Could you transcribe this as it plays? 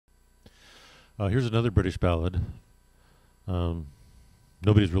Here's another British ballad. Um,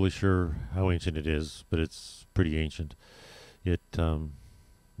 Nobody's really sure how ancient it is, but it's pretty ancient. It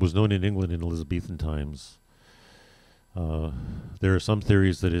was known in England in Elizabethan times. Uh, there are some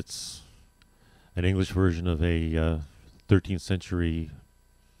theories that it's an English version of a 13th century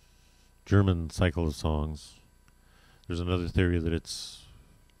German cycle of songs. There's another theory that it's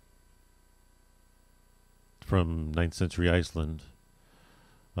from 9th century Iceland.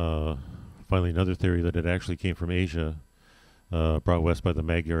 Uh, Finally, another theory that it actually came from Asia, brought west by the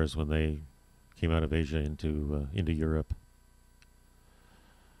Magyars when they came out of Asia into Europe.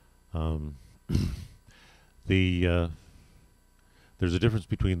 Um, there's a difference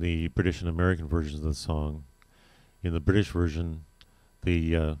between the British and American versions of the song. In the British version,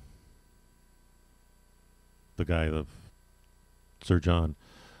 the guy, Sir John,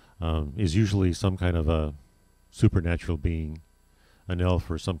 is usually some kind of a supernatural being, an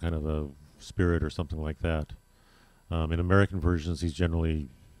elf or some kind of a spirit or something like that. In American versions, he's generally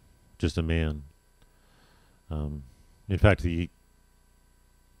just a man. In fact, the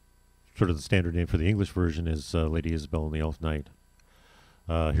standard name for the English version is Lady Isabel and the Elf Knight.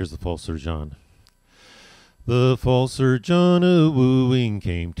 Here's the false Sir John. The false Sir John a wooing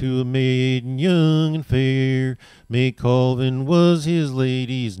came to a maiden young and fair. May Colvin was his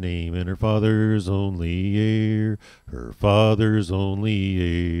lady's name, and her father's only heir. Her father's only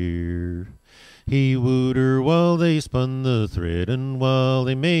heir. He wooed her while they spun the thread, and while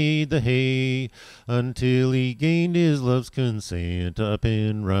they made the hay, until he gained his love's consent to up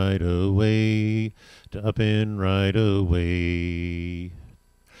and ride away, to up and ride away.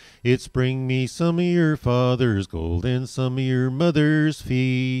 It's bring me some of your father's gold and some of your mother's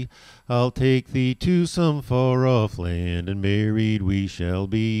fee. I'll take thee to some far-off land, and married we shall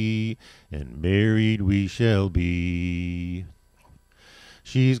be, and married we shall be.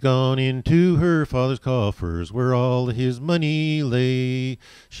 She's gone into her father's coffers, where all his money lay.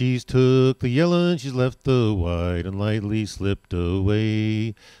 She's took the yellow and she's left the white, and lightly slipped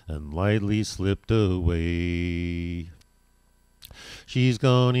away, and lightly slipped away. She's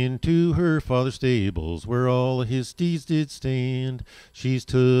gone into her father's stables, where all his steeds did stand. She's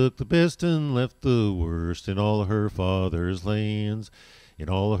took the best and left the worst in all her father's lands, in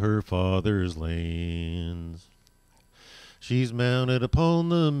all her father's lands. She's mounted upon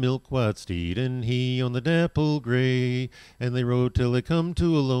the milk-white steed, and he on the dapple grey, and they rode till they come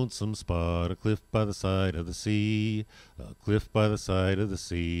to a lonesome spot, a cliff by the side of the sea, a cliff by the side of the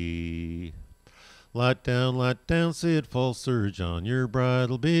sea. Light down, said false Sir John, your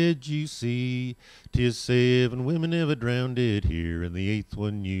bridal bed you see. 'Tis 7 women ever drowned here, and the 8th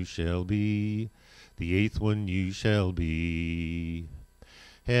one you shall be, the 8th one you shall be.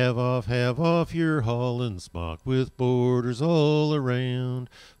 Have off your holland smock with borders all around,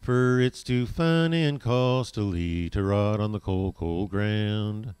 for it's too fine and costly to rot on the cold, cold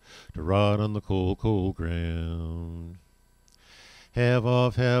ground, to rot on the cold, cold ground. Have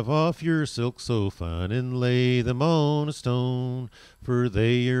off your silk so fine, and lay them on a stone, for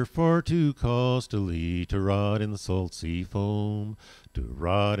they are far too costly to rot in the salt sea foam, to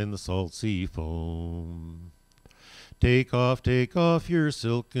rot in the salt sea foam. Take off your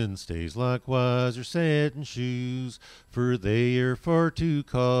silken stays, likewise your satin shoes, for they are far too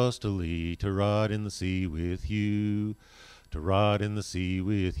costly to rot in the sea with you, to rot in the sea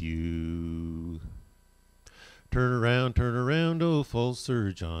with you. Turn around, oh false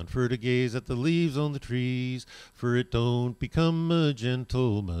Sir John, for to gaze at the leaves on the trees, for it don't become a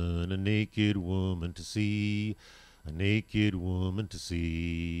gentleman a naked woman to see, a naked woman to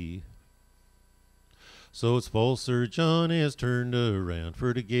see. So it's false Sir John has turned around,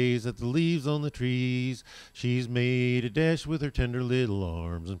 for to gaze at the leaves on the trees. She's made a dash with her tender little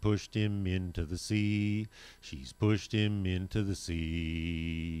arms, and pushed him into the sea, she's pushed him into the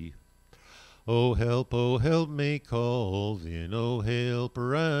sea. Oh help, May Colvin, oh help,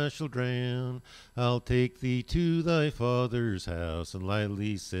 or I shall drown. I'll take thee to thy father's house, and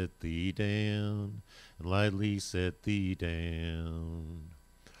lightly set thee down, and lightly set thee down.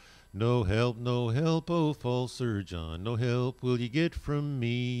 No help, oh false Sir John, no help will ye get from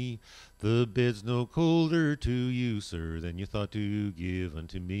me. The bed's no colder to you, sir, than you thought to give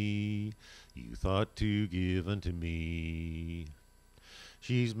unto me, you thought to give unto me.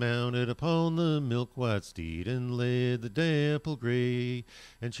 She's mounted upon the milk-white steed, and led the dapple grey,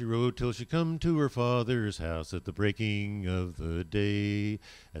 and she rode till she come to her father's house at the breaking of the day,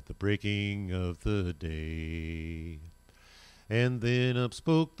 at the breaking of the day. And then up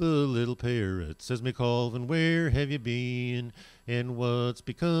spoke the little parrot, says, "Me Colvin, where have you been? And what's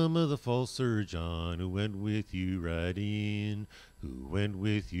become of the false Sir John who went with you riding? Who went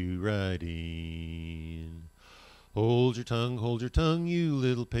with you riding?" Hold your tongue, you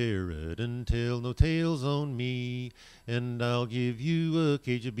little parrot, and tell no tales on me, and I'll give you a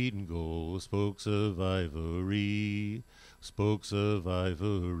cage of beaten gold, spokes of ivory, spokes of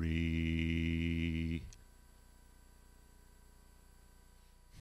ivory.